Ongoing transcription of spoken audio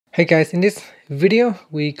Hey guys, in this video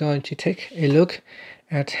we're going to take a look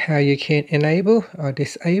at how you can enable or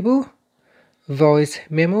disable voice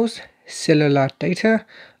memos cellular data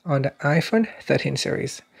on the iPhone 13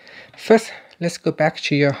 series. First, let's go back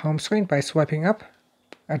to your home screen by swiping up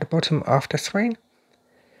at the bottom of the screen.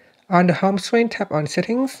 On the home screen, tap on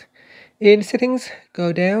Settings. In Settings,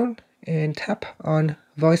 go down and tap on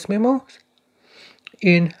Voice Memos.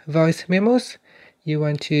 In Voice Memos, you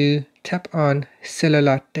want to tap on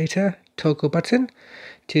Cellular Data toggle button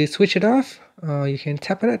to switch it off, or you can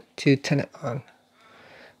tap on it to turn it on.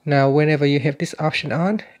 Now, whenever you have this option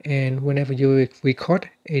on and whenever you record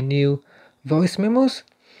a new voice memos,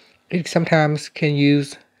 it sometimes can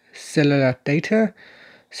use cellular data.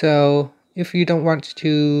 So if you don't want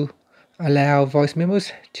to allow voice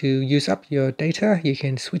memos to use up your data, you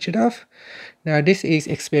can switch it off. Now, this is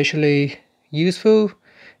especially useful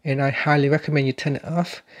and I highly recommend you turn it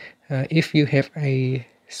off if you have a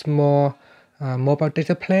small mobile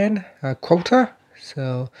data plan quota.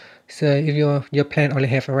 So if your plan only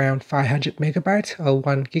have around 500 megabytes or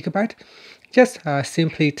 1 gigabyte, just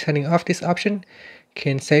simply turning off this option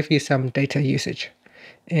can save you some data usage.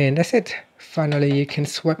 And that's it. Finally, you can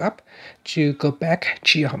swipe up to go back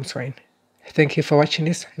to your home screen. Thank you for watching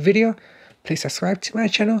this video. Please subscribe to my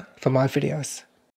channel for more videos.